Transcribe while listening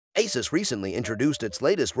ASUS recently introduced its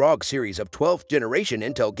latest ROG series of 12th generation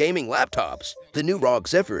Intel gaming laptops. The new ROG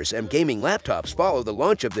Zephyrus M gaming laptops follow the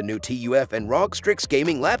launch of the new TUF and ROG Strix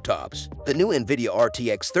gaming laptops. The new NVIDIA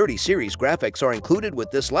RTX 30 series graphics are included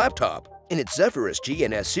with this laptop. In its Zephyrus G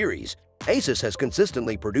and S series, ASUS has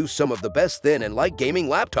consistently produced some of the best thin and light gaming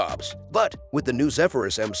laptops. But with the new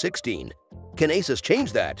Zephyrus M16, can ASUS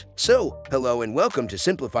change that? So, hello and welcome to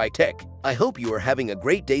Simplify Tech. I hope you are having a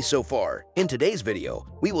great day so far. In today's video,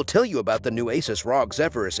 we will tell you about the new ASUS ROG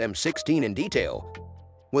Zephyrus M16 in detail,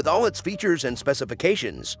 with all its features and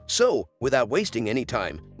specifications. So, without wasting any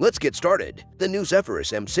time, let's get started. The new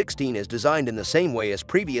Zephyrus M16 is designed in the same way as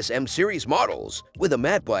previous M-series models, with a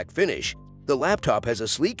matte black finish. The laptop has a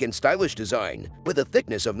sleek and stylish design, with a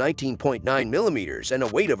thickness of 19.9 mm and a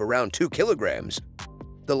weight of around 2 kilograms.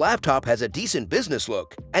 The laptop has a decent business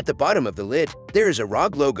look. At the bottom of the lid, there is a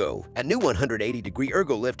ROG logo. A new 180-degree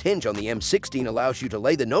ergo lift hinge on the M16 allows you to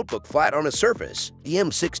lay the notebook flat on a surface. The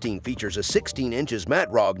M16 features a 16 inches matte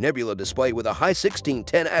ROG Nebula display with a high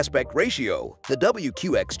 16:10 aspect ratio. The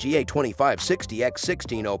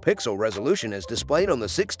WQXGA2560x16.0 pixel resolution is displayed on the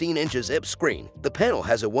 16 inches IPS screen. The panel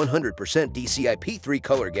has a 100% DCI-P3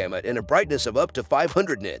 color gamut and a brightness of up to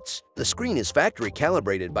 500 nits. The screen is factory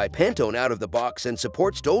calibrated by Pantone out of the box and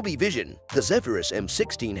supports Dolby Vision. The Zephyrus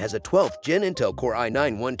M16 has a 12th Gen Intel Core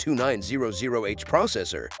i9-12900H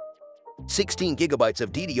processor, 16 GB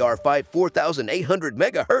of DDR5 4800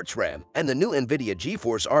 MHz RAM, and the new NVIDIA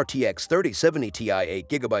GeForce RTX 3070 Ti 8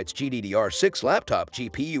 GB GDDR6 laptop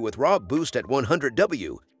GPU with ROG Boost at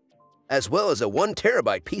 100W, as well as a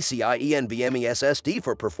 1TB PCIe NVMe SSD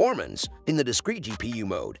for performance. In the discrete GPU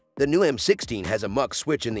mode, the new M16 has a MUX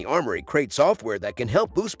switch in the Armoury Crate software that can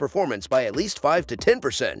help boost performance by at least 5 to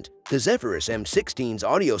 10%. The Zephyrus M16's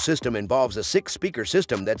audio system involves a 6-speaker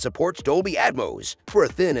system that supports Dolby Atmos. For a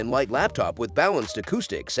thin and light laptop with balanced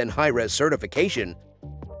acoustics and high-res certification,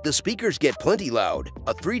 the speakers get plenty loud.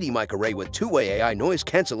 A 3D mic array with two-way AI noise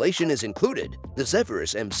cancellation is included. The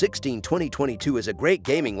Zephyrus M16 2022 is a great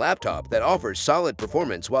gaming laptop that offers solid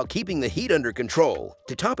performance while keeping the heat under control.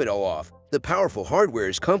 To top it all off, the powerful hardware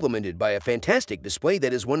is complemented by a fantastic display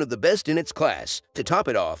that is one of the best in its class. To top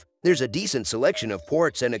it off, there's a decent selection of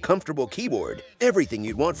ports and a comfortable keyboard. Everything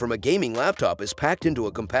you'd want from a gaming laptop is packed into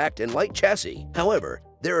a compact and light chassis. However,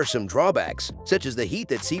 there are some drawbacks, such as the heat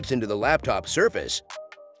that seeps into the laptop surface,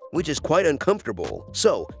 which is quite uncomfortable.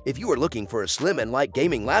 So, if you are looking for a slim and light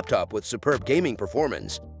gaming laptop with superb gaming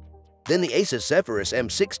performance, then the ASUS Zephyrus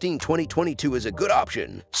M16 2022 is a good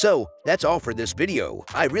option. So, that's all for this video.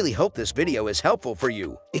 I really hope this video is helpful for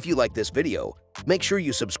you. If you like this video, make sure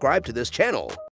you subscribe to this channel.